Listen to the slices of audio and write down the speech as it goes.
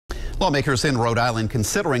Lawmakers in Rhode Island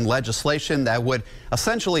considering legislation that would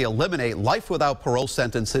essentially eliminate life without parole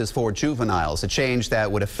sentences for juveniles, a change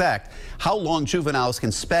that would affect how long juveniles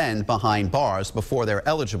can spend behind bars before they're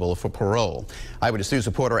eligible for parole. Eyewitness News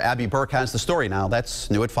reporter Abby Burke has the story now. That's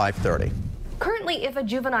new at 5:30. Currently, if a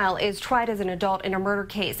juvenile is tried as an adult in a murder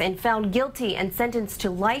case and found guilty and sentenced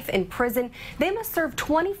to life in prison, they must serve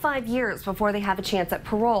 25 years before they have a chance at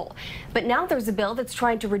parole. But now there's a bill that's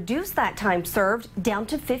trying to reduce that time served down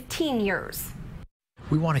to 15 years.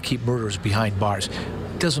 We want to keep murderers behind bars.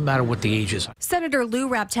 Doesn't matter what the age is. Senator Lou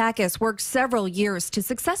Raptakis worked several years to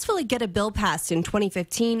successfully get a bill passed in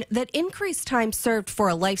 2015 that increased time served for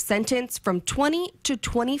a life sentence from 20 to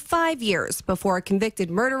 25 years before a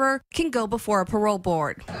convicted murderer can go before a parole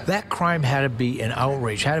board. That crime had to be an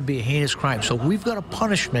outrage, had to be a heinous crime. So we've got a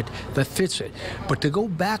punishment that fits it. But to go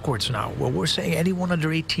backwards now, where we're saying anyone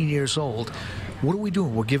under 18 years old, what are we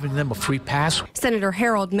doing? We're giving them a free pass? Senator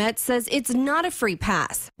Harold Metz says it's not a free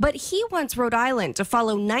pass, but he wants Rhode Island to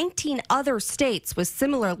follow 19 other states with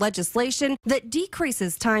similar legislation that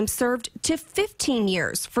decreases time served to 15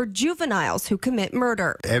 years for juveniles who commit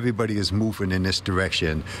murder. Everybody is moving in this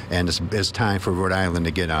direction, and it's time for Rhode Island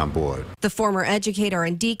to get on board. The former educator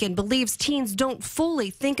and deacon believes teens don't fully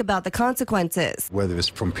think about the consequences. Whether it's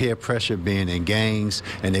from peer pressure, being in gangs,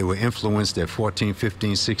 and they were influenced at 14,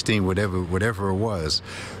 15, 16, whatever it was,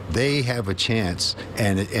 they have a chance,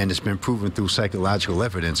 and it's been proven through psychological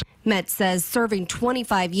evidence. Metz says serving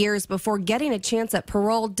 25 years before getting a chance at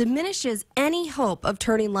parole diminishes any hope of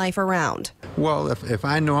turning life around. Well, if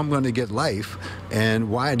I know I'm going to get life, and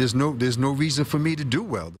why there's no reason for me to do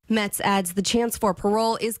well. Metz adds the chance for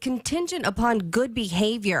parole is contingent upon good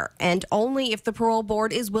behavior and only if the parole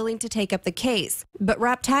board is willing to take up the case. But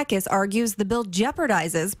Raptakis argues the bill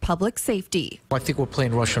jeopardizes public safety. I think we're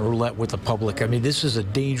playing Russian roulette with the public. I mean, this is a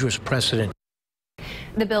dangerous precedent.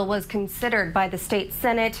 The bill was considered by the state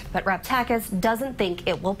Senate, but Raptakis doesn't think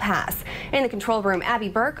it will pass. In the control room, Abby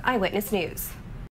Burke, Eyewitness News.